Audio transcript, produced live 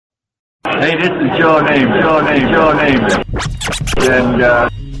Hey, this is Joe Namath. And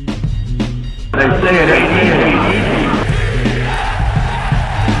they say it ain't easy.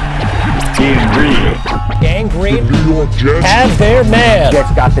 Gang Green The New York Jets have their man.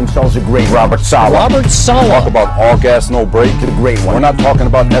 Jets got themselves a great Robert Saleh. Robert Saleh. Talk about all gas, no break. The great one. We're not talking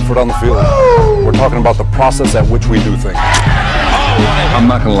about effort on the field. We're talking about the process at which we do things. I'm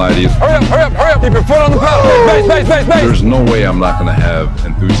not gonna lie to you. Hurry up. Keep your foot on the pedal. Base. There's no way I'm not gonna have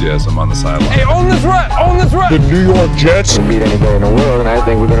enthusiasm on the sideline. Hey, own this rep. The New York Jets Can beat anybody in the world, and I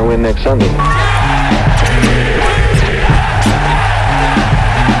think we're going to win next Sunday.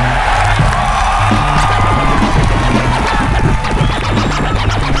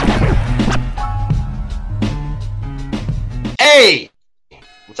 Hey!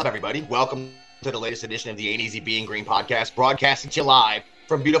 What's up, everybody? Welcome to the latest edition of the A.E.B.G Green podcast, broadcasting to you live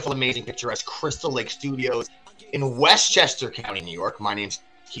from beautiful, amazing, picturesque Crystal Lake Studios in Westchester County, New York. My name's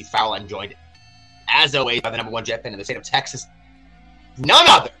Keith Fowler. I'm joined, as always, by the number one Jet fan in the state of Texas, none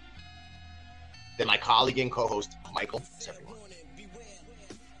other than my colleague and co-host, Michael. What's up, everyone?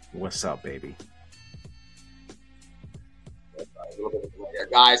 What's up, baby? A little bit of delay there,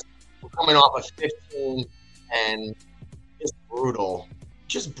 guys. We're coming off a 15 and just brutal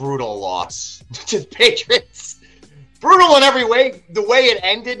loss to the Patriots. Brutal in every way. The way it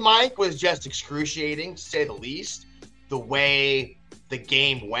ended, Mike, was just excruciating, to say the least. The way the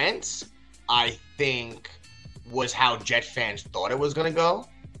game went, I think, was how Jet fans thought it was going to go.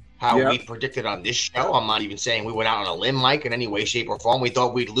 How we predicted on this show. I'm not even saying we went out on a limb, Mike, in any way, shape, or form. We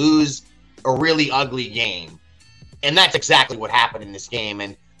thought we'd lose a really ugly game. And that's exactly what happened in this game.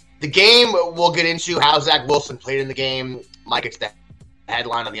 And the game we'll get into, how Zach Wilson played in the game. Mike, it's the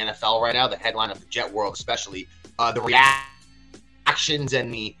headline of the NFL right now, the headline of the Jet world especially. The reactions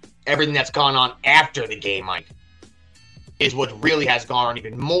and the everything that's gone on after the game, Mike, is what really has gone on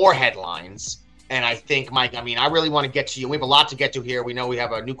even more headlines. And I think, Mike, I really want to get to you. We have a lot to get to here. We know we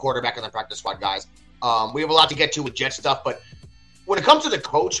have a new quarterback in the practice squad, guys. We have a lot to get to with Jet stuff. But when it comes to the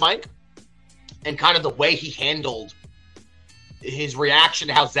coach, Mike, and kind of the way he handled his reaction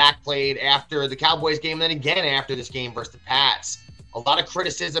to how Zach played after the Cowboys game, then again after this game versus the Pats, a lot of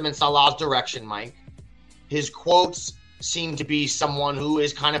criticism in Saleh's direction, Mike. His quotes seem to be someone who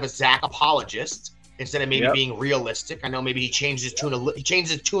is kind of a Zach apologist instead of maybe being realistic. I know maybe he changed his tune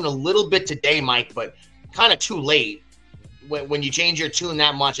a little bit today, Mike, but kind of too late. When you change your tune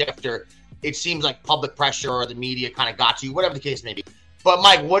that much after it seems like public pressure or the media kind of got to you, whatever the case may be. But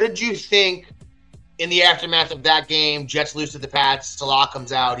Mike, what did you think in the aftermath of that game? Jets lose to the Pats. Saleh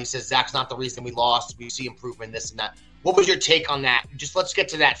comes out. He says Zach's not the reason we lost. We see improvement, this and that. What was your take on that? Just let's get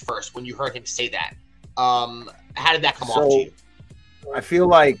to that first. When you heard him say that, how did that come off to you? I feel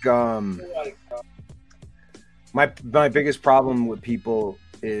like my biggest problem with people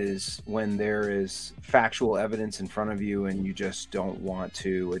is when there is factual evidence in front of you and you just don't want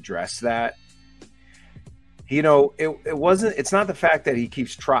to address that. You know, it's not the fact that he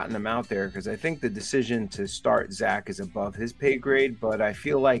keeps trotting them out there, because I think the decision to start Zach is above his pay grade, but I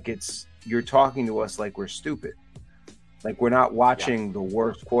feel like you're talking to us like we're stupid. Like we're not watching the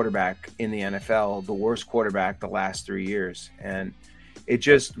worst quarterback in the NFL, the worst quarterback the last 3 years. And it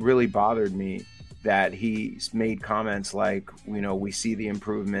just really bothered me that he's made comments like, you know, we see the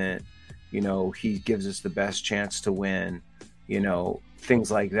improvement, you know, he gives us the best chance to win, you know, things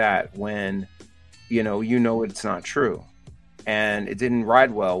like that, when you know it's not true. And it didn't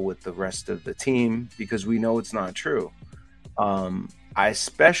ride well with the rest of the team because we know it's not true. I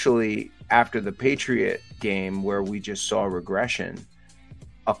especially after the Patriot game, where we just saw regression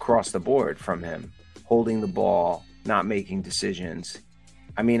across the board from him, holding the ball, not making decisions.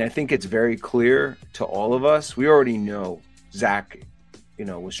 I mean, I think it's very clear to all of us. We already know Zach, you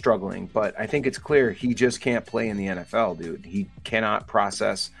know, was struggling, but I think it's clear he just can't play in the NFL, dude. He cannot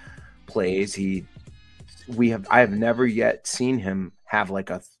process plays. I have never yet seen him have like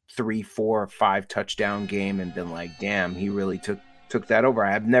a 3, 4, 5 touchdown game and been like, damn, he really took that over.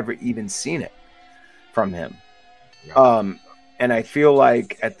 I have never even seen it from him. And I feel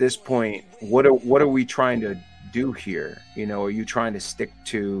like at this point, what are we trying to do here? You know, are you trying to stick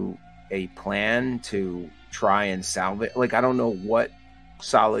to a plan to try and salvage? Like, I don't know what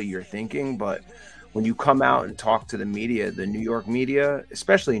Saleh you're thinking, but when you come out and talk to the media, the New York media,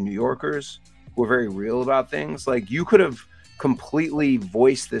 especially New Yorkers who are very real about things, like you could have completely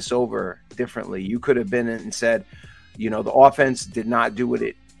voiced this over differently. You could have been and said, you know, the offense did not do what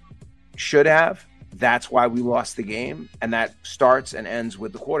it should have. That's why we lost the game. And that starts and ends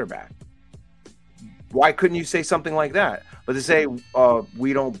with the quarterback. Why couldn't you say something like that? But to say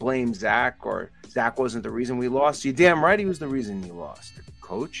we don't blame Zach, or Zach wasn't the reason we lost, you're damn right he was the reason you lost,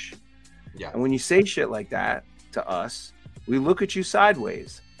 coach. Yeah. And when you say shit like that to us, we look at you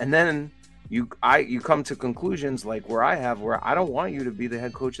sideways, and then you come to conclusions like where I don't want you to be the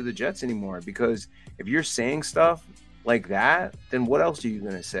head coach of the Jets anymore, because if you're saying stuff like that, then what else are you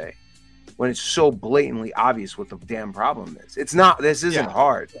going to say when it's so blatantly obvious what the damn problem is? This isn't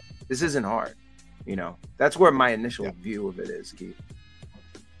hard. This isn't hard. That's where my initial view of it is, Keith.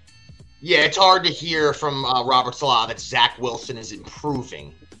 Yeah, it's hard to hear from Robert Saleh that Zach Wilson is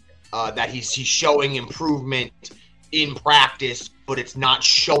improving, that he's showing improvement in practice, but it's not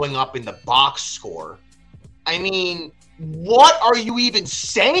showing up in the box score. I mean, what are you even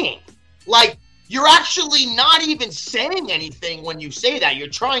saying? Like, you're actually not even saying anything when you say that. You're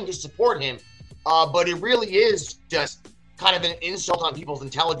trying to support him, but it really is just kind of an insult on people's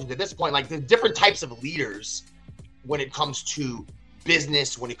intelligence at this point. Like, the different types of leaders when it comes to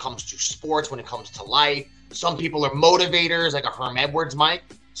business, when it comes to sports, when it comes to life. Some people are motivators, like a Herm Edwards, Mike.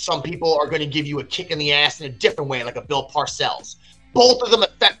 Some people are going to give you a kick in the ass in a different way, like a Bill Parcells. Both of them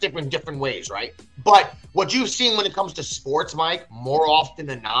effective in different ways, right? But what you've seen when it comes to sports, Mike, more often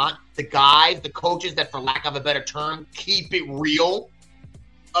than not, the coaches that, for lack of a better term, keep it real,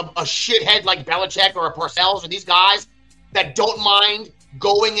 a shithead like Belichick or a Parcells, or these guys that don't mind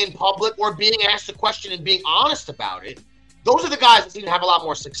going in public or being asked a question and being honest about it, those are the guys that seem to have a lot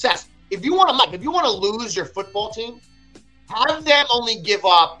more success. If you want to lose your football team, have them only give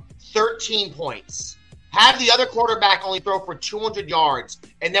up 13 points. Have the other quarterback only throw for 200 yards,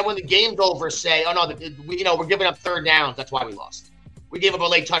 and then when the game's over, say, "Oh no, we're giving up third downs. That's why we lost. We gave up a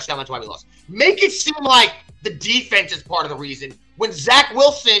late touchdown. That's why we lost." Make it seem like the defense is part of the reason. When Zach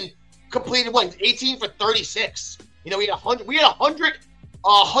Wilson completed 18 for 36. We had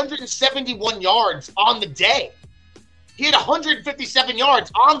 171 yards on the day. He had 157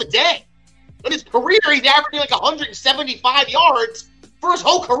 yards on the day. In his career, he's averaging like 175 yards for his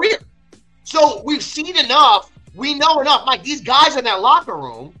whole career. So we've seen enough. We know enough. Mike, these guys in that locker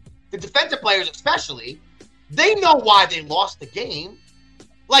room, the defensive players especially, they know why they lost the game.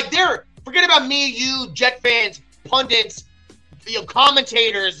 Like, forget about me, you, Jet fans, pundits,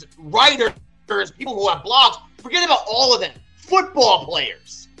 commentators, writers, people who have blogs. Forget about all of them. Football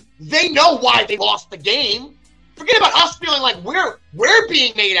players. They know why they lost the game. Forget about us feeling like we're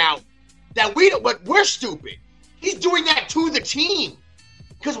being made out, that we're stupid. He's doing that to the team.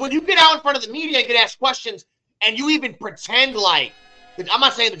 Because when you get out in front of the media and get asked questions, and you even pretend like, I'm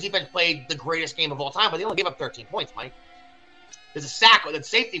not saying the defense played the greatest game of all time, but they only gave up 13 points, Mike. There's a sack, the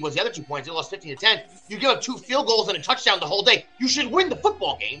safety was the other 2 points. They lost 15-10. You give up 2 field goals and a touchdown the whole day. You should win the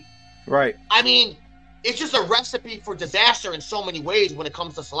football game. Right. I mean, it's just a recipe for disaster in so many ways when it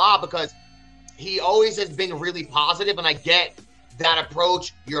comes to Saleh, because he always has been really positive, and I get that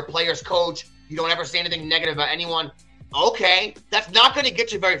approach. You're a player's coach. You don't ever say anything negative about anyone. Okay, that's not going to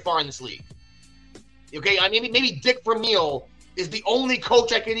get you very far in this league. Okay, I mean, maybe Dick Vermeil is the only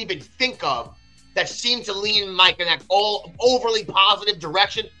coach I can even think of that seemed to lean Mike in that all overly positive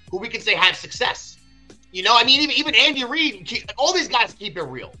direction, who we can say had success. I mean, even Andy Reid, all these guys keep it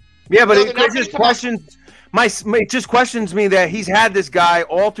real. Yeah, but it just questions me that he's had this guy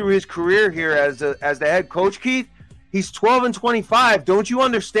all through his career here as the head coach, Keith. He's 12-25. Don't you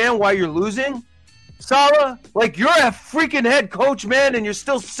understand why you're losing, Saleh? Like, you're a freaking head coach, man, and you're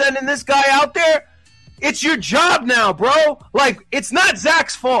still sending this guy out there? It's your job now, bro. Like, it's not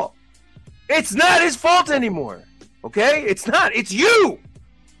Zach's fault. It's not his fault anymore, okay? It's not. It's you.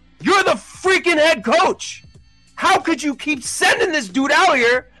 You're the freaking head coach. How could you keep sending this dude out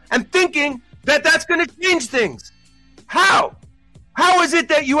here and thinking that that's going to change things? How? How is it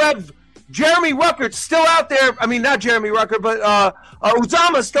that you have Jeremy Ruckert still out there? I mean, not Jeremy Ruckert, but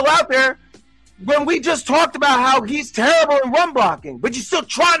Uzomah still out there when we just talked about how he's terrible in run blocking, but you're still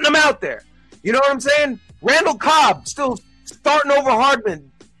trotting him out there. You know what I'm saying? Randall Cobb still starting over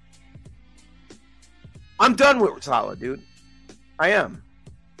Hardman. I'm done with Saleh, dude. I am.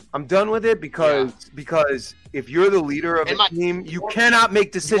 I'm done with it because if you're the leader of a team, you cannot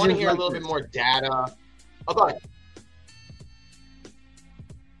make decisions. You want to hear like a little this. bit more data? Oh, go ahead.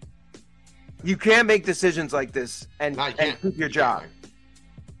 You can't make decisions like this and keep your job.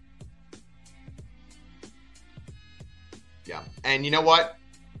 Yeah, and you know what?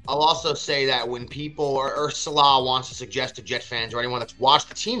 I'll also say that when people or Saleh wants to suggest to Jets fans or anyone that's watched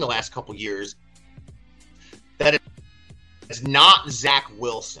the team the last couple years that it's not Zach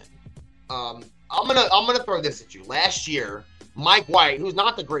Wilson. I'm gonna throw this at you. Last year, Mike White, who's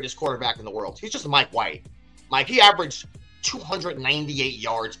not the greatest quarterback in the world, he's just Mike White. Mike, he averaged 298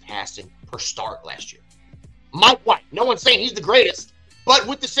 yards passing per start last year. Mike White. No one's saying he's the greatest, but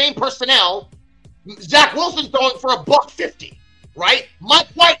with the same personnel, Zach Wilson's throwing for $150. right? Mike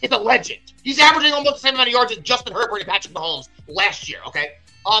White is a legend. He's averaging almost the same amount of yards as Justin Herbert and Patrick Mahomes last year, okay?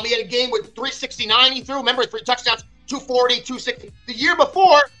 He had a game with 369 he threw. Remember, 3 touchdowns, 240, 260. The year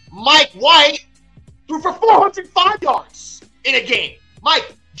before, Mike White threw for 405 yards in a game.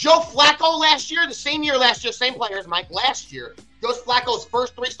 Mike, Joe Flacco last year, the same year last year, same players, Mike, last year, Joe Flacco's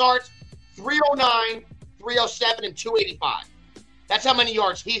first 3 starts, 309, 307, and 285. That's how many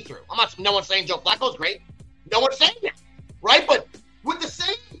yards he threw. No one's saying Joe Flacco's great. No one's saying that, right? But with the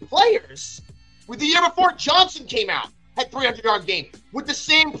same players, with the year before Johnson came out, had 300-yard game. With the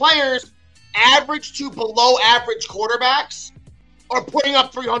same players, average to below average quarterbacks are putting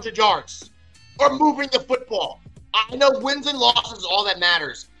up 300 yards or moving the football. I know wins and losses is all that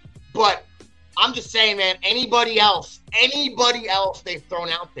matters, but I'm just saying, man, anybody else they've thrown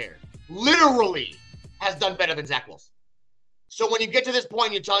out there literally has done better than Zach Wilson. So when you get to this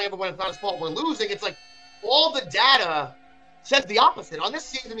point, you're telling everyone it's not his fault, we're losing. It's like all the data says the opposite. On this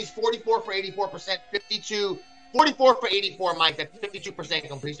season, he's 44 for 84%, 44 for 84, Mike. That's 52%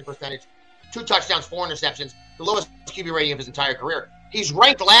 completion percentage, 2 touchdowns, 4 interceptions, the lowest QB rating of his entire career. He's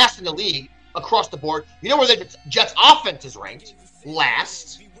ranked last in the league across the board. You know where the Jets' offense is ranked?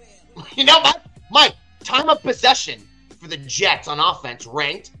 Last. You know, Mike, time of possession for the Jets on offense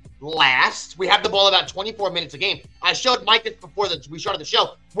ranked last. We have the ball about 24 minutes a game. I showed Mike this before we started the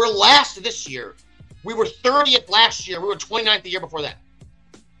show. We're last this year. We were 30th last year. We were 29th the year before that.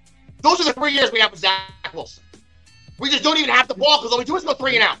 Those are the 3 years we have with Zach Wilson. We just don't even have the ball because all we do is go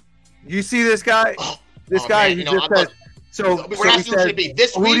 3 and out. You see this guy? This guy, man, he just said, so we're asking who's going to be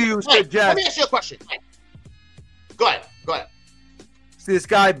this who week. do you suggest? Let me ask you a question. Go ahead. See, this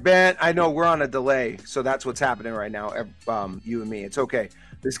guy, Ben, I know we're on a delay, so that's what's happening right now, you and me. It's okay.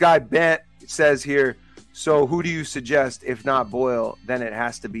 This guy, Ben, says here, so who do you suggest? If not Boyle, then it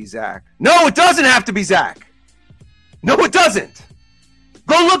has to be Zach. No, it doesn't have to be Zach. No, it doesn't.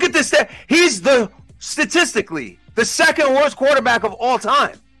 Go look at this. He's statistically the second worst quarterback of all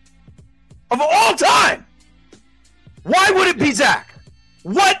time. Of all time. Why would it be Zach?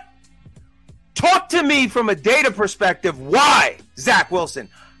 What? Talk to me from a data perspective. Why Zach Wilson?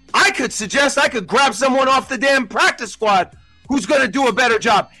 I could grab someone off the damn practice squad who's going to do a better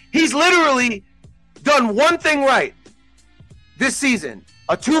job. He's literally done one thing right this season.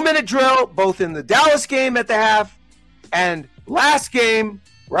 A 2-minute drill, both in the Dallas game at the half and last game,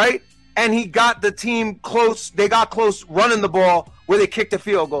 right? And he got the team close. They got close running the ball where they kicked a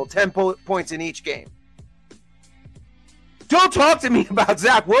field goal, 10 points in each game. Don't talk to me about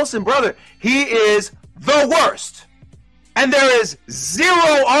Zach Wilson, brother. He is the worst. And there is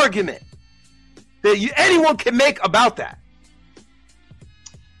zero argument that anyone can make about that.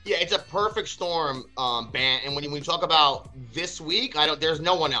 Yeah, it's a perfect storm, Ben. And when we talk about this week, there's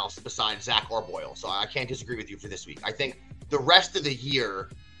no one else besides Zach or Boyle. So I can't disagree with you for this week. I think the rest of the year,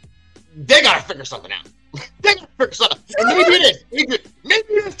 they got to figure something out. They got to figure something out. And maybe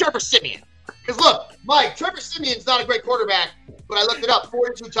it is Trevor Siemian. Because look, Mike, Trevor Siemian's not a great quarterback, but I looked it up,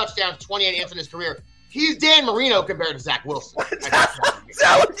 42 touchdowns, 28 hits in his career. He's Dan Marino compared to Zach Wilson. We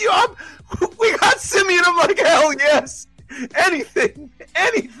got Siemian. I'm like, hell yes.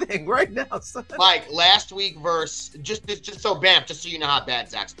 Anything right now, son. Mike, last week just so you know how bad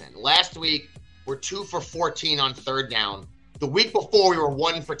Zach's been. Last week, we're 2 for 14 on third down. The week before, we were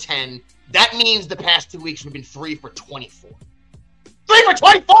 1 for 10. That means the past 2 weeks, we've been 3 for 24. 3 for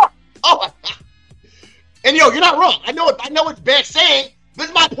 24! Oh, my God. And, you're not wrong. I know it's bad saying. This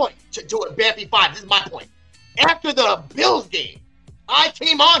is my point. To a Bampy 5, this is my point. After the Bills game, I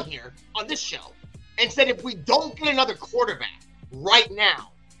came on here on this show and said if we don't get another quarterback right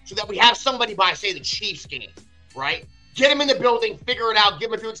now so that we have somebody by, say, the Chiefs game, right? Get him in the building, figure it out, give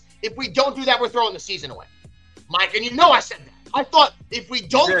him a few weeks. If we don't do that, we're throwing the season away. Mike, and I said that. I thought if we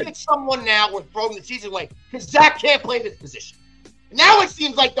don't get someone now, we're throwing the season away because Zach can't play this position. Now it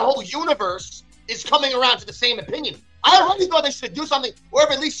seems like the whole universe is coming around to the same opinion. I already thought they should do something or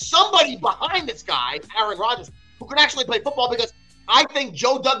have at least somebody behind this guy, Aaron Rodgers, who can actually play football because I think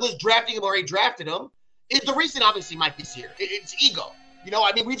Joe Douglas drafting him or he drafted him is the reason, obviously, Mike, this year. It's ego.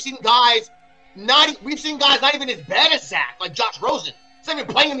 We've seen guys not even as bad as Zach, like Josh Rosen. He's not even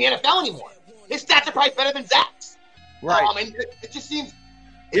playing in the NFL anymore. His stats are probably better than Zach's. Right. And it just seems...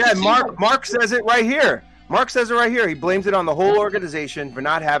 Mark says it right here. Mark says it right here. He blames it on the whole organization for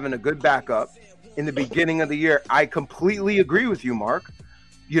not having a good backup in the beginning of the year. I completely agree with you, Mark.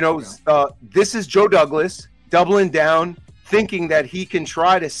 This is Joe Douglas doubling down, thinking that he can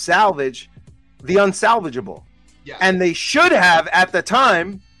try to salvage the unsalvageable. Yeah. And they should have, at the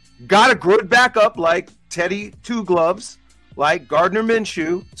time, got a good backup like Teddy Two Gloves, like Gardner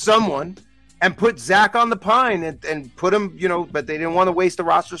Minshew, someone, and put Zach on the pine and put him, but they didn't want to waste the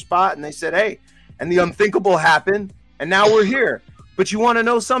roster spot. And they said, hey, and the unthinkable happened. And now we're here. But you want to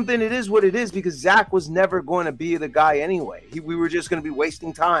know something? It is what it is, because Zach was never going to be the guy anyway. We were just going to be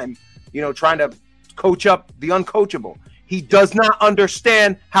wasting time, trying to coach up the uncoachable. He does not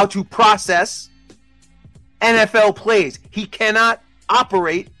understand how to process NFL plays. He cannot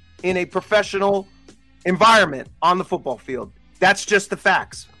operate in a professional environment on the football field. That's just the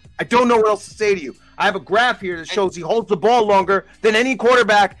facts. I don't know what else to say to you. I have a graph here that shows he holds the ball longer than any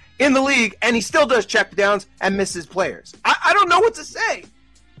quarterback in the league, and he still does check downs and misses players. I don't know what to say.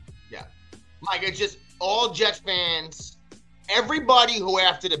 Yeah. Mike, it's just all Jets fans, everybody who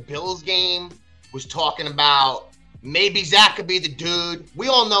after the Bills game was talking about maybe Zach could be the dude. We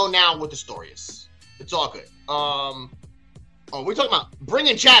all know now what the story is. It's all good. We're talking about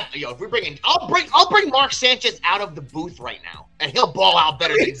bringing Chad. Yo, if we're bringing, I'll bring Mark Sanchez out of the booth right now, and he'll ball out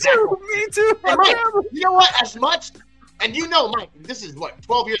better than Zach. Me too. And Mike, you know what? As much, and Mike, this is what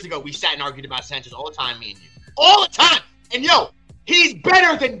 12 years ago we sat and argued about Sanchez all the time, me and you, all the time. And he's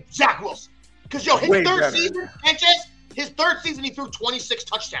better than Zach Wilson, because his third season, Sanchez, his third season he threw 26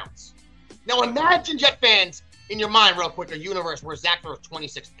 touchdowns. Now imagine, Jet fans, in your mind, real quick, a universe where Zach throws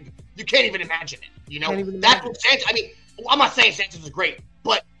 26. You can't even imagine it. That's what Sanchez. I mean, I'm not saying Sanchez was great,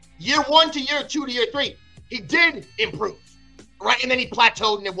 but year 1 to year 2 to year 3, he did improve, right? And then he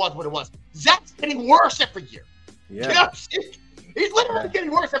plateaued, and it was what it was. Zach's getting worse every year. Yeah. He's literally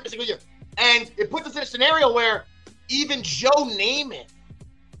getting worse every single year. And it puts us in a scenario where even Joe Namath,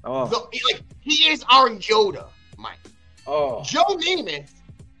 he is our Yoda, Mike. Oh. Joe Namath,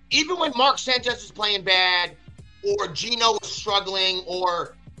 even when Mark Sanchez was playing bad, or Gino was struggling,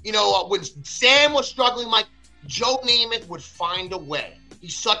 or, when Sam was struggling, Mike, Joe Namath would find a way.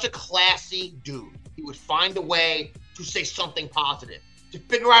 He's such a classy dude. He would find a way to say something positive, to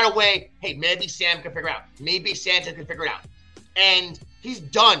figure out a way, hey, maybe Sam can figure it out. Maybe Sanchez can figure it out. And he's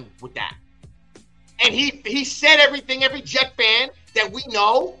done with that. And he said everything every Jet fan that we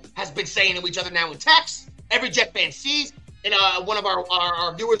know has been saying to each other now in text. Every Jet fan sees. And one of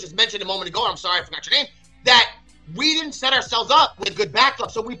our viewers just mentioned a moment ago, I'm sorry I forgot your name, that we didn't set ourselves up with a good backup,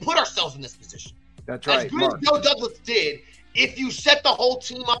 so we put ourselves in this position. That's right. As good as Joe Douglas did, if you set the whole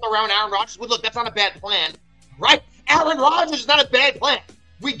team up around Aaron Rodgers, well, look, that's not a bad plan, right? Aaron Rodgers is not a bad plan.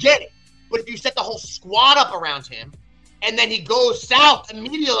 We get it. But if you set the whole squad up around him, and then he goes south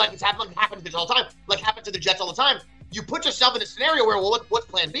immediately, like it's happened to the Jets all the time, like happened to the Jets all the time, you put yourself in a scenario where, well, what's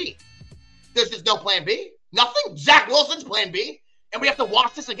plan B? There's just no plan B. Nothing. Zach Wilson's plan B. And we have to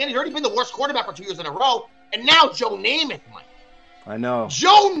watch this again. He's already been the worst quarterback for 2 years in a row. And now Joe Namath, Mike. I know.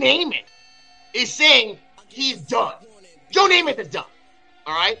 Joe Namath is saying he's done. Joe Namath is done.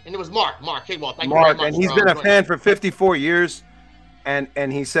 All right? And it was Mark Kidwell. Thank you very much. And he's been a fan for 54 years. And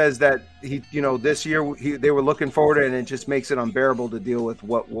he says that this year they were looking forward to it, and it just makes it unbearable to deal with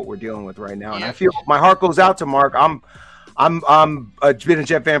what we're dealing with right now. And I feel my heart goes out to Mark. I'm been a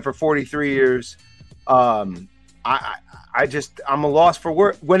Jet fan for 43 years. I'm a loss for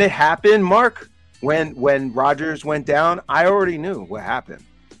work. When it happened, Mark, when Rodgers went down, I already knew what happened.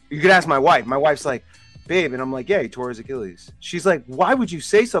 You could ask my wife. My wife's like, babe, and I'm like, yeah, he tore his Achilles. She's like, why would you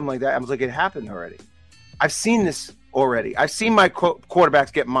say something like that? I was like, it happened already. I've seen this already. I've seen my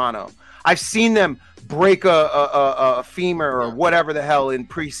quarterbacks get mono. I've seen them break a femur or whatever the hell in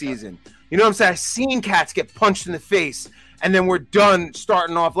preseason. You know what I'm saying? I've seen cats get punched in the face, and then we're done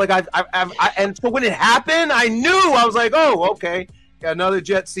starting off. Like and so when it happened, I knew. I was like, oh, okay, got another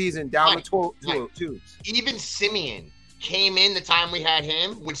Jet season down the tubes. Even Simeon came in the time we had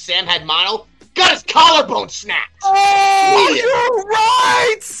him when Sam had mono. Got his collarbone snapped. Oh, you're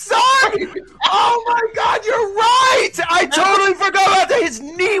right, son. Oh, my God, you're right. I totally forgot about that. His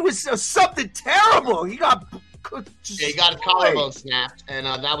knee was something terrible. He got his collarbone snapped, and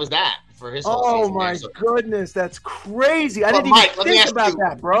that was that for his whole season. Oh, my goodness. That's crazy. I didn't even think about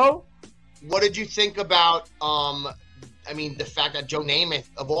that, bro. What did you think about, the fact that Joe Namath,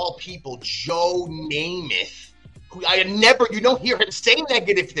 of all people, Joe Namath, who you don't hear him say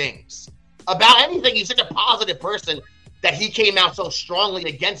negative things about anything. He's such a positive person that he came out so strongly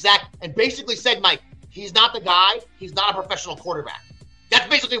against Zach and basically said, Mike, he's not the guy. He's not a professional quarterback. That's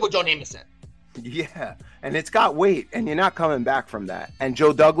basically what Joe Namath said. Yeah, and it's got weight, and you're not coming back from that. And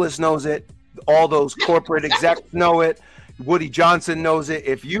Joe Douglas knows it. All those corporate execs know it. Woody Johnson knows it.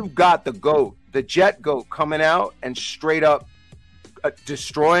 If you've got the GOAT, the Jet GOAT coming out and straight up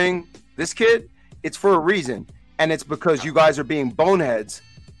destroying this kid, it's for a reason. And it's because you guys are being boneheads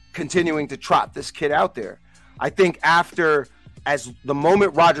continuing to trot this kid out there. I think as the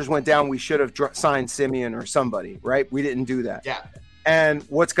moment Rodgers went down, we should have signed Simeon or somebody, right? We didn't do that. Yeah. And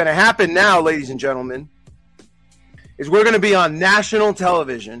what's going to happen now, ladies and gentlemen, is we're going to be on national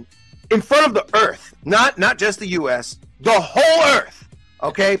television in front of the earth, not just the U.S., the whole earth,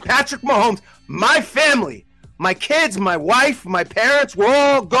 okay? Patrick Mahomes, my family, my kids, my wife, my parents, we're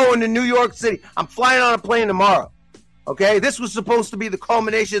all going to New York City. I'm flying on a plane tomorrow, okay? This was supposed to be the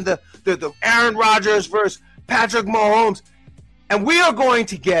culmination, the Aaron Rodgers versus Patrick Mahomes, and we are going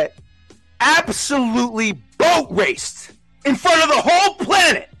to get absolutely boat raced in front of the whole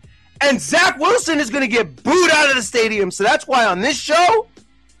planet. And Zach Wilson is going to get booed out of the stadium. So that's why on this show,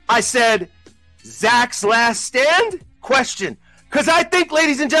 I said, Zach's last stand? Question. Because I think,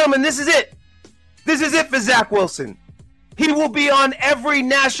 ladies and gentlemen, this is it. This is it for Zach Wilson. He will be on every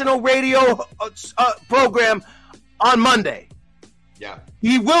national radio program on Monday. Yeah.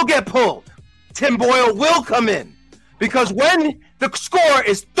 He will get pulled. Tim Boyle will come in. Because when the score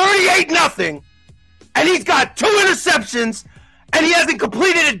is 38-0, and he's got 2 interceptions, and he hasn't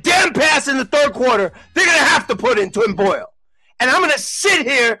completed a damn pass in the third quarter, they're going to have to put in Tim Boyle. And I'm going to sit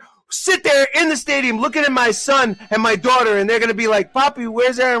there in the stadium looking at my son and my daughter, and they're going to be like, Papi,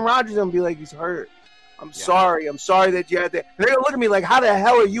 where's Aaron Rodgers? I'm going to be like, he's hurt. I'm sorry that you had that. And they're going to look at me like, how the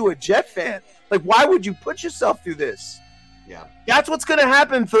hell are you a Jet fan? Like, why would you put yourself through this? Yeah. That's what's going to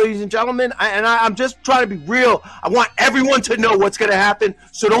happen, ladies and gentlemen. I'm just trying to be real. I want everyone to know what's going to happen,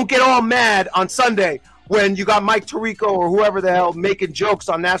 so don't get all mad on Sunday when you got Mike Tirico or whoever the hell making jokes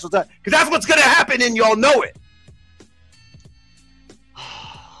on national time, because that's what's going to happen, and y'all know it.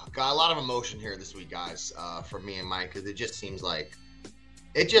 Got a lot of emotion here this week, guys, for me and Mike, because it just seems like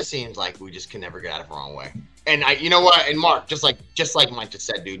we just can never get out of the wrong way. And you know what? And Mark, just like Mike just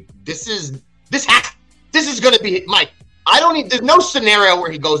said, dude, this is going to be Mike. There's no scenario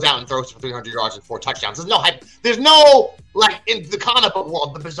where he goes out and throws for 300 yards and 4 touchdowns. There's no like in the comic book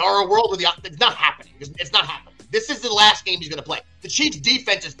world, the bizarro world, it's not happening. It's not happening. This is the last game he's going to play. The Chiefs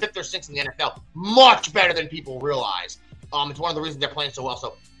defense is 5th or 6th in the NFL, much better than people realize. It's one of the reasons they're playing so well.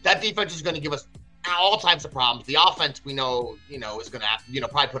 So that defense is going to give us all types of problems. The offense we know, is going to have,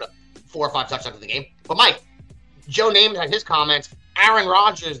 probably put up 4 or 5 touchdowns in the game. But Mike, Joe Namath had his comments. Aaron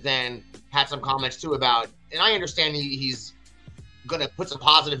Rodgers then had some comments too about, and I understand he's going to put some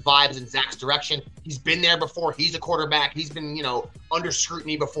positive vibes in Zach's direction. He's been there before. He's a quarterback. He's been, under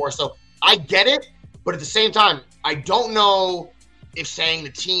scrutiny before. So I get it. But at the same time, I don't know if saying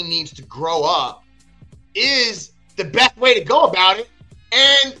the team needs to grow up is the best way to go about it.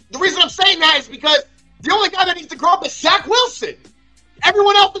 And the reason I'm saying that is because the only guy that needs to grow up is Zach Wilson.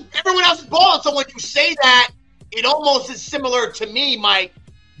 Everyone else is balling. So when you say that, it almost is similar to me, Mike,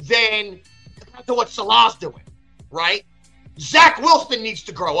 than to what Saleh's doing, right? Zach Wilson needs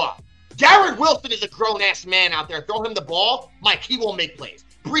to grow up. Garrett Wilson is a grown-ass man out there. Throw him the ball, Mike, he will make plays.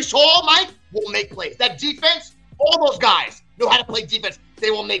 Breece Hall, Mike, will make plays. That defense, all those guys know how to play defense.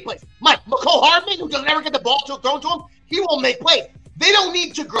 They will make plays. Mike, McCole Hardman, who doesn't ever get the ball thrown to him, he will make plays. They don't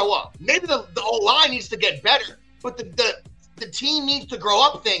need to grow up. Maybe the O-line needs to get better, but the team needs to grow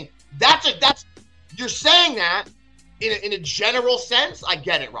up thing, that's you're saying that in a general sense. I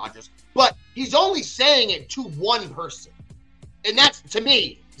get it, Rodgers. But he's only saying it to one person. And that's, to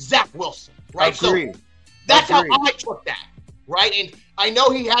me, Zach Wilson, right? Agreed. So that's how I took that, right? And I know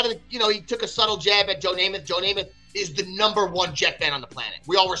he took a subtle jab at Joe Namath. Joe Namath is the #1 Jet fan on the planet.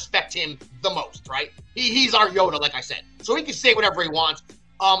 We all respect him the most, right? He's our Yoda, like I said. So he can say whatever he wants.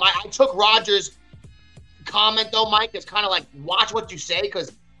 I took Rodgers' comment, though, Mike, as kind of like, watch what you say,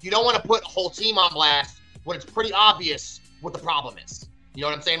 because you don't want to put a whole team on blast when it's pretty obvious what the problem is. You know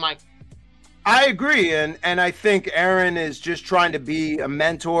what I'm saying, Mike? I agree, and I think Aaron is just trying to be a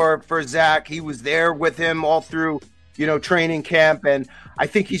mentor for Zach. He was there with him all through, training camp, and I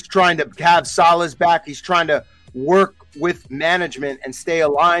think he's trying to have Saleh's back. He's trying to work with management and stay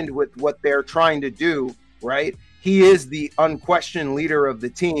aligned with what they're trying to do, right? He is the unquestioned leader of the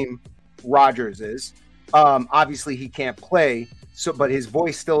team, Rodgers is. Obviously, he can't play, but his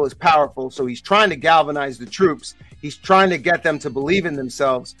voice still is powerful, so he's trying to galvanize the troops. He's trying to get them to believe in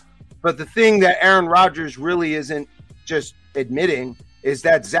themselves. But the thing that Aaron Rodgers really isn't just admitting is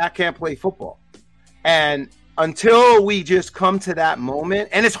that Zach can't play football. And until we just come to that moment,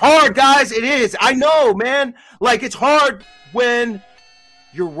 and it's hard, guys, it is. I know, man. Like, it's hard when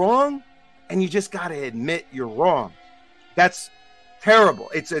you're wrong and you just got to admit you're wrong. That's terrible.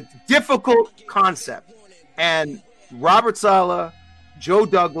 It's a difficult concept. And Robert Saleh, Joe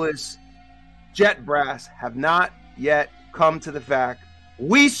Douglas, Jet Brass have not yet come to the fact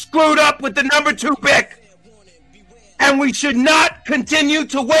we screwed up with the #2 pick, and we should not continue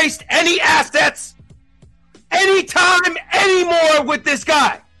to waste any assets, any time, anymore with this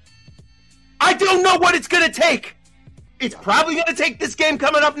guy. I don't know what it's going to take. It's probably going to take this game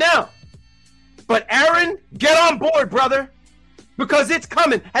coming up now. But Aaron, get on board, brother, because it's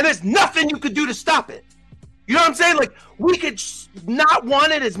coming, and there's nothing you could do to stop it. You know what I'm saying? Like, we could not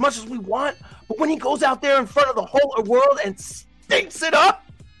want it as much as we want, but when he goes out there in front of the whole world and stinks it up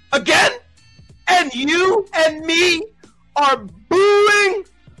again, and you and me are booing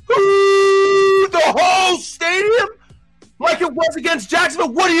the whole stadium like it was against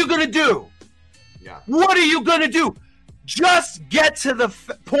Jacksonville, what are you going to do? Yeah. What are you going to do? Just get to the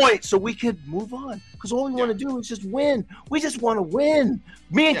point so we could move on. Because all we want to do is just win. We just want to win.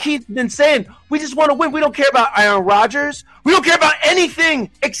 Me and Keith have been saying, we just want to win. We don't care about Aaron Rodgers. We don't care about anything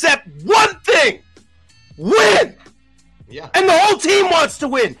except one thing. Win. Yeah. And the whole team wants to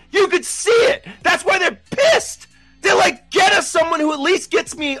win. You could see it. That's why they're pissed. They're like, get us someone who at least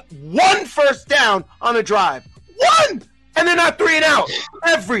gets me one first down on a drive. One! And they're not 3 and out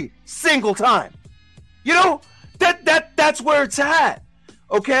every single time. You know, that's where it's at.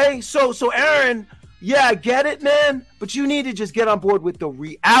 Okay? So Aaron, yeah, I get it, man, but you need to just get on board with the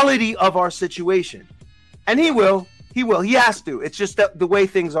reality of our situation. And he will. He will. He has to. It's just the way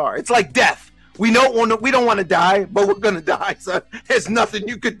things are. It's like death. We don't want to die, but we're going to die. So there's nothing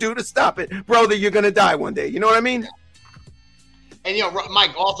you could do to stop it. Brother, you're going to die one day. You know what I mean? And, you know,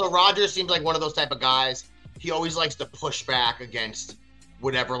 Mike, also Rodgers seems like one of those type of guys. He always likes to push back against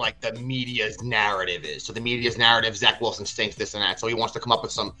whatever, like, the media's narrative is. So the media's narrative, Zach Wilson stinks, this and that. So he wants to come up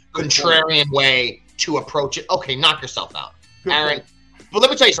with some contrarian way to approach it. Okay, knock yourself out, Aaron. But let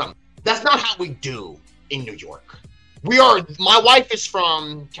me tell you something. That's not how we do in New York. My wife is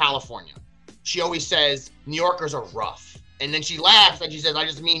from California. She always says, New Yorkers are rough. And then she laughs and she says, I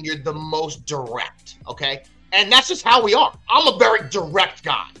just mean you're the most direct, okay? And that's just how we are. I'm a very direct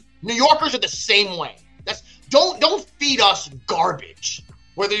guy. New Yorkers are the same way. Don't feed us garbage.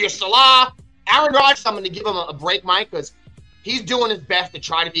 Whether you're Salah, Aaron Rodgers, I'm going to give him a break, Mike, because he's doing his best to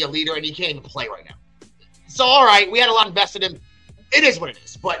try to be a leader, and he can't even play right now. So, all right, we had a lot invested in. It is what it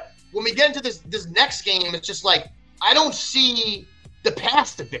is. But when we get into this next game, it's just like I don't see the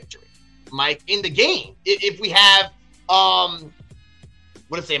path to victory, Mike, in the game. If we have, what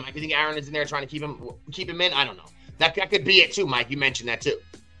did I say, Mike? You think Aaron is in there trying to keep him in? I don't know. That could be it too, Mike. You mentioned that too.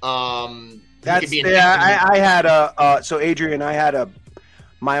 I had so Adrian, I had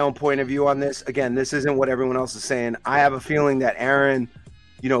my own point of view on this. Again, this isn't what everyone else is saying. I have a feeling that Aaron,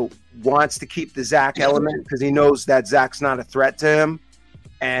 wants to keep the Zach element because he knows that Zach's not a threat to him,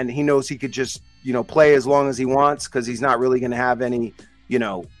 and he knows he could just play as long as he wants because he's not really going to have any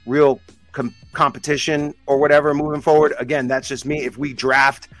real competition or whatever moving forward. Again, that's just me. If we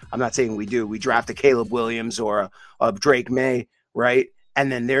draft, I'm not saying we draft a Caleb Williams or a Drake May, right? And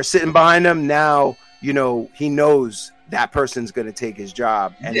then they're sitting behind him. Now, he knows that person's going to take his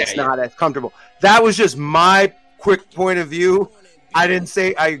job, and it's not as comfortable. That was just my quick point of view. I didn't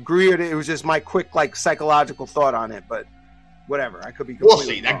say I agree with it. It was just my quick, psychological thought on it. But whatever, I could be completely We'll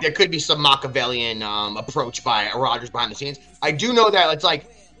see. wrong. There could be some Machiavellian approach by Rodgers behind the scenes. I do know that it's like,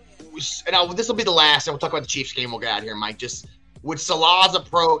 and this will be the last, and we'll talk about the Chiefs game. We'll get out of here, Mike. Just with Salah's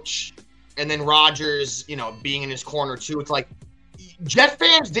approach, and then Rodgers, being in his corner too. It's like Jet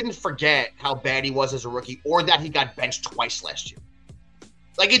fans didn't forget how bad he was as a rookie, or that he got benched twice last year.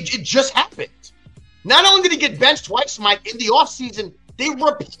 Like it just happened. Not only did he get benched twice, Mike, in the offseason, they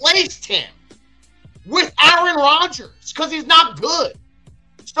replaced him with Aaron Rodgers because he's not good.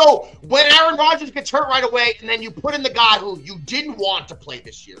 So when Aaron Rodgers gets hurt right away, and then you put in the guy who you didn't want to play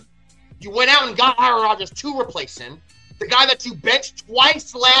this year, you went out and got Aaron Rodgers to replace him, the guy that you benched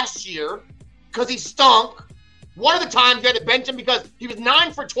twice last year because he stunk. One of the times you had to bench him because he was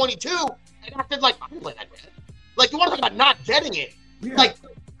 9 for 22 and acted like, I didn't play that bad. Like, you want to talk about not getting it. Yeah. Like,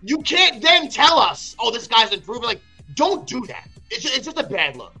 you can't then tell us, oh, this guy's improving. Like, don't do that. It's just a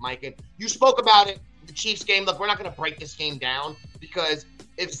bad look, Mike. And you spoke about it, the Chiefs game. Look, we're not going to break this game down because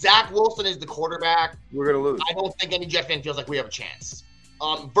if Zach Wilson is the quarterback, we're going to lose. I don't think any Jet fan feels like we have a chance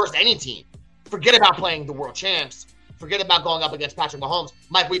versus any team. Forget about playing the world champs. Forget about going up against Patrick Mahomes.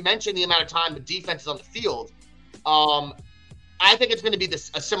 Mike, we mentioned the amount of time the defense is on the field. I think it's going to be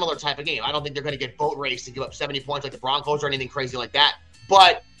a similar type of game. I don't think they're going to get boat raced and give up 70 points like the Broncos or anything crazy like that.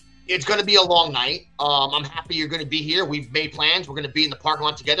 But it's going to be a long night. I'm happy you're going to be here. We've made plans. We're going to be in the parking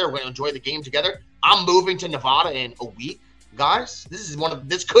lot together. We're going to enjoy the game together. I'm moving to Nevada in a week, guys.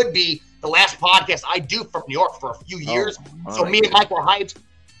 This could be the last podcast I do from New York for a few years. So me and Mike were hyped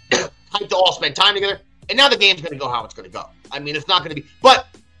to all spend time together. And now the game's going to go how it's going to go. I mean, it's not going to be. But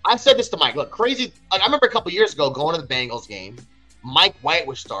I said this to Mike. Look, crazy. I remember a couple years ago going to the Bengals game. Mike White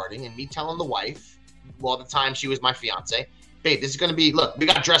was starting, and me telling the wife, well, at the time she was my fiance, babe, this is going to be, look, we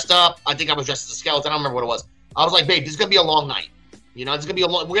got dressed up. I think I was dressed as a skeleton. I don't remember what it was. I was like, babe, this is gonna be a long night. You know, it's gonna be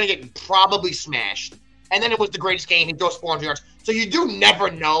we're gonna get probably smashed. And then it was the greatest game. He throws 400 yards. So you do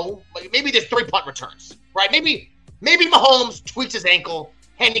never know. Like maybe there's 3 punt returns, right? Maybe Mahomes tweaks his ankle.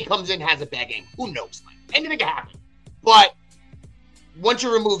 Henry comes in, has a bad game. Who knows? Like, anything can happen. But once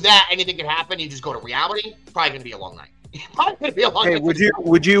you remove that, anything can happen. You just go to reality. Probably gonna be a long night. Probably gonna be a long night. Would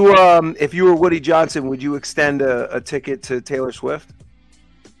you if you were Woody Johnson, would you extend a ticket to Taylor Swift?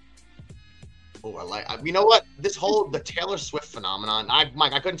 Oh, you know what? The Taylor Swift phenomenon.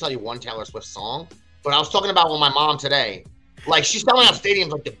 Mike, I couldn't tell you one Taylor Swift song, but I was talking about with my mom today. Like, she's selling out stadiums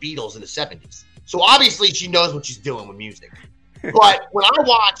like the Beatles in the 70s. So obviously she knows what she's doing with music. But when I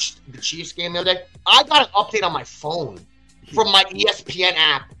watched the Chiefs game the other day, I got an update on my phone from my ESPN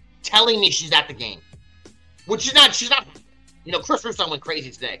app telling me she's at the game. Which she's not. You know, Chris Russo went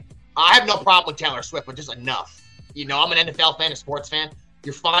crazy today. I have no problem with Taylor Swift, but just enough. You know, I'm an NFL fan, a sports fan.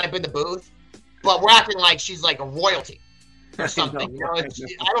 You're fine up in the booth. But we're acting like she's like a royalty or something. You know,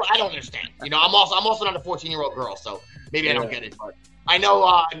 I don't understand. You know, I'm also not a 14-year-old girl, so maybe I don't get it. But I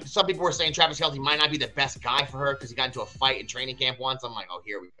know some people were saying Travis Kelce might not be the best guy for her because he got into a fight in training camp once. I'm like, oh,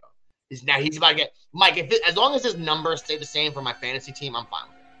 here we go. He's about to get Mike. As long as his numbers stay the same for my fantasy team, I'm fine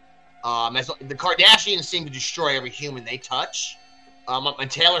with it. The Kardashians seem to destroy every human they touch.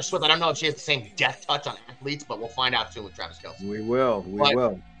 And Taylor Swift, I don't know if she has the same death touch on athletes, but we'll find out soon with Travis Kelce. We will.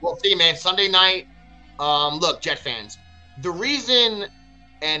 We'll see, man. Sunday night. Look, Jet fans. The reason,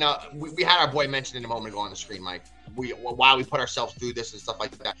 and we had our boy mentioned in a moment ago on the screen, Mike. Why we put ourselves through this and stuff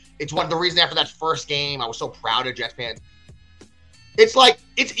like that. It's one of the reasons after that first game, I was so proud of Jet fans. It's like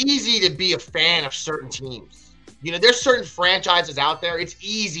it's easy to be a fan of certain teams. You know, there's certain franchises out there. It's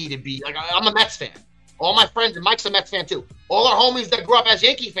easy to be like I'm a Mets fan. All my friends, and Mike's a Mets fan too. All our homies that grew up as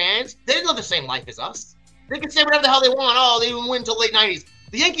Yankee fans, they didn't live the same life as us. They can say whatever the hell they want. Oh, they didn't win until late 90s.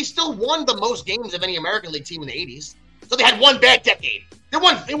 The Yankees still won the most games of any American League team in the 80s. So they had one bad decade. They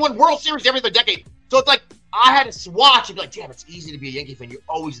won World Series every other decade. So it's like I had to watch and be like, damn, it's easy to be a Yankee fan. You're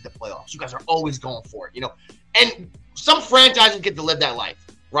always in the playoffs. You guys are always going for it, you know. And some franchises get to live that life,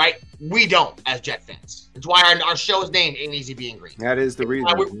 right? We don't as Jet fans. It's why our show is named A.E.B.G Being Green. That is the reason.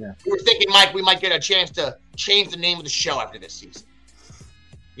 We were thinking, Mike, we might get a chance to change the name of the show after this season.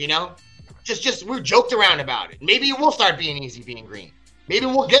 You know? Just we joked around about it. Maybe it will start being easy being green. Maybe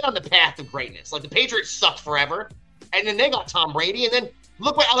we'll get on the path of greatness. Like the Patriots sucked forever, and then they got Tom Brady, and then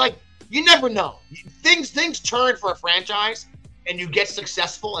look what like you never know. Things turn for a franchise, and you get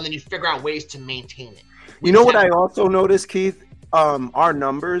successful, and then you figure out ways to maintain it. You know what I also noticed, Keith? Our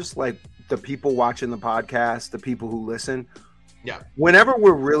numbers, like the people watching the podcast, the people who listen. Yeah. Whenever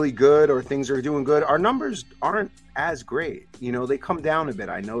we're really good or things are doing good, our numbers aren't as great. You know, they come down a bit,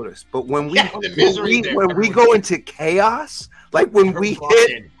 I noticed. But when we go into chaos, like when we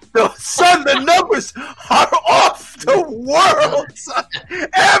hit the numbers are off the world. Son.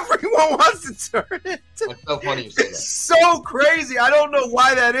 Everyone wants to turn it. It's so funny you say that. It's so crazy. I don't know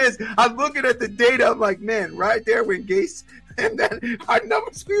why that is. I'm looking at the data. I'm like, man, right there when Gase. And then our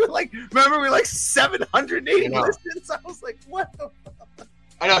numbers, we were like 780 listens. I was like, what the fuck?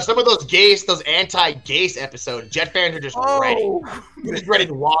 I know some of those anti-Gase episodes, Jet fans are just ready. They're just ready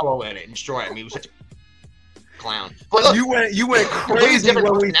to wallow in it and destroy it. I mean, he was such a clown. But look, you went crazy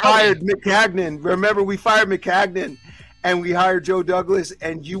when we fired McCagnon. Remember, we fired McCagnon and we hired Joe Douglas,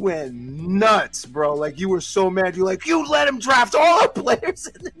 and you went nuts, bro. Like, you were so mad. You're like, you let him draft all our players,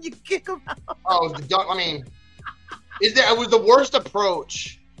 and then you kick him out. Oh, I mean... It was the worst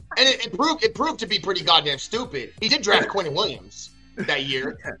approach, and it proved to be pretty goddamn stupid. He did draft Quentin Williams that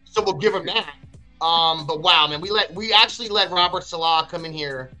year, so we'll give him that. But wow, man, we actually let Robert Saleh come in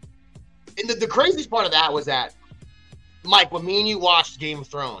here, and the craziest part of that was that, Mike, when me and you watched Game of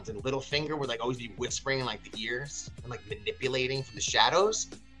Thrones, and Littlefinger would like always be whispering in like the ears and like manipulating from the shadows,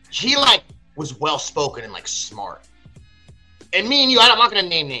 he like was well spoken and like smart. And me and you, I'm not going to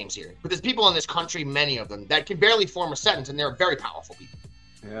name names here, but there's people in this country, many of them, that can barely form a sentence, and they're very powerful people.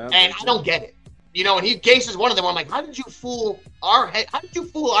 Yeah, and I don't get it. You know, and Gase is one of them. I'm like, how did you fool our head? How did you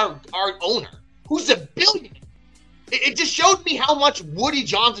fool our owner, who's a billionaire? It just showed me how much Woody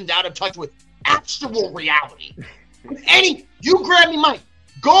Johnson's out of touch with actual reality. You grab me, Mike.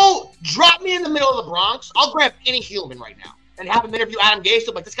 Go drop me in the middle of the Bronx. I'll grab any human right now and have him interview Adam Gase.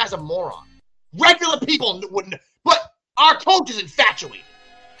 I'm like, this guy's a moron. Regular people wouldn't, but our coach is infatuated,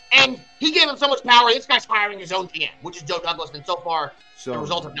 and he gave him so much power. This guy's hiring his own GM, which is Joe Douglas, and so far the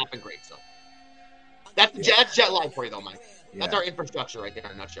results have not been great. So that's Jet life for you, though, Mike. That's our infrastructure right there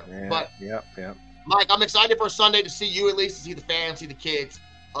in a nutshell. Yeah, Mike, I'm excited for Sunday to see you at least, to see the fans, see the kids.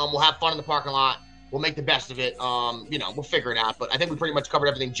 We'll have fun in the parking lot. We'll make the best of it. We'll figure it out. But I think we pretty much covered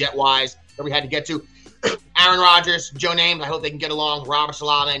everything jet-wise that we had to get to. Aaron Rodgers, Joe Namath, I hope they can get along. Robert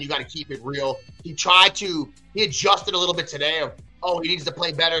Saleh, man, you got to keep it real. He adjusted a little bit today of, he needs to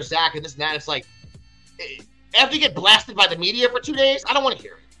play better, Zach, and this and that. It's like, after you get blasted by the media for 2 days, I don't want to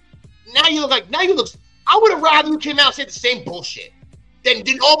hear it. Now you look, I would have rather you came out and said the same bullshit than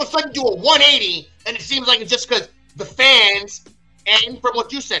all of a sudden do a 180, and it seems like it's just because the fans, and from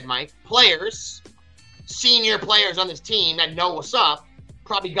what you said, Mike, players, senior players on this team that know what's up,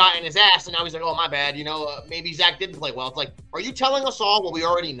 probably got in his ass, and now he's like, oh, my bad, maybe Zach didn't play well. It's like, are you telling us all what we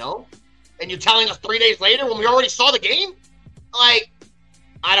already know? And you're telling us 3 days later when we already saw the game? Like,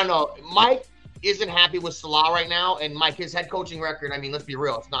 I don't know. Mike isn't happy with Salah right now, and Mike, his head coaching record, I mean, let's be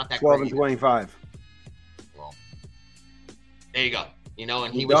real, it's not that 12 great. and 25. Well, there you go.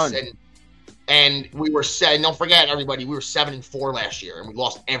 And he was and we were said, don't forget, everybody, we were 7-4 last year, and we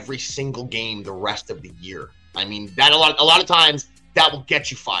lost every single game the rest of the year. I mean, that a lot of times that will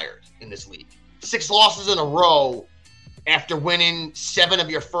get you fired in this league. 6 losses in a row after winning 7 of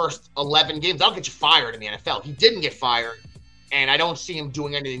your first 11 games, that'll get you fired in the NFL. He didn't get fired, and I don't see him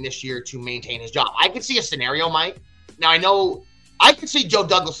doing anything this year to maintain his job. I could see a scenario, Mike. Now, I know I could see Joe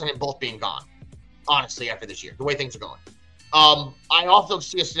Douglas and him both being gone, honestly, after this year, the way things are going. I also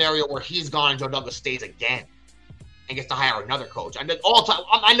see a scenario where he's gone and Joe Douglas stays again and gets to hire another coach. I know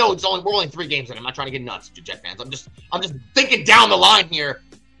we're only 3 games in. I'm not trying to get nuts, Jet fans. I'm just thinking down the line here,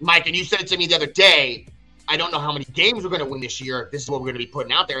 Mike. And you said it to me the other day. I don't know how many games we're going to win this year. This is what we're going to be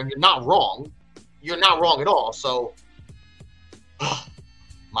putting out there, and you're not wrong. You're not wrong at all. So,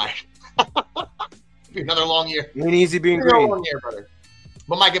 Mike, be another long year. Ain't easy being green. Long year, brother.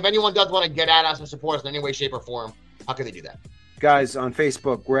 But Mike, if anyone does want to get at us and support us in any way, shape, or form, how can they do that? Guys, on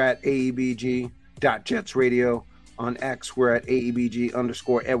Facebook, we're at AEBG.JetsRadio. On X, we're at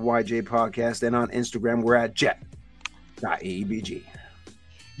AEBG_FYJ podcast. And on Instagram, we're at Jet.AEBG.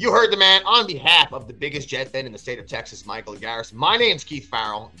 You heard the man. On behalf of the biggest Jet fan in the state of Texas, Michael Garris, my name's Keith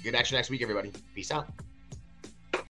Farrell. Good action next week, everybody. Peace out.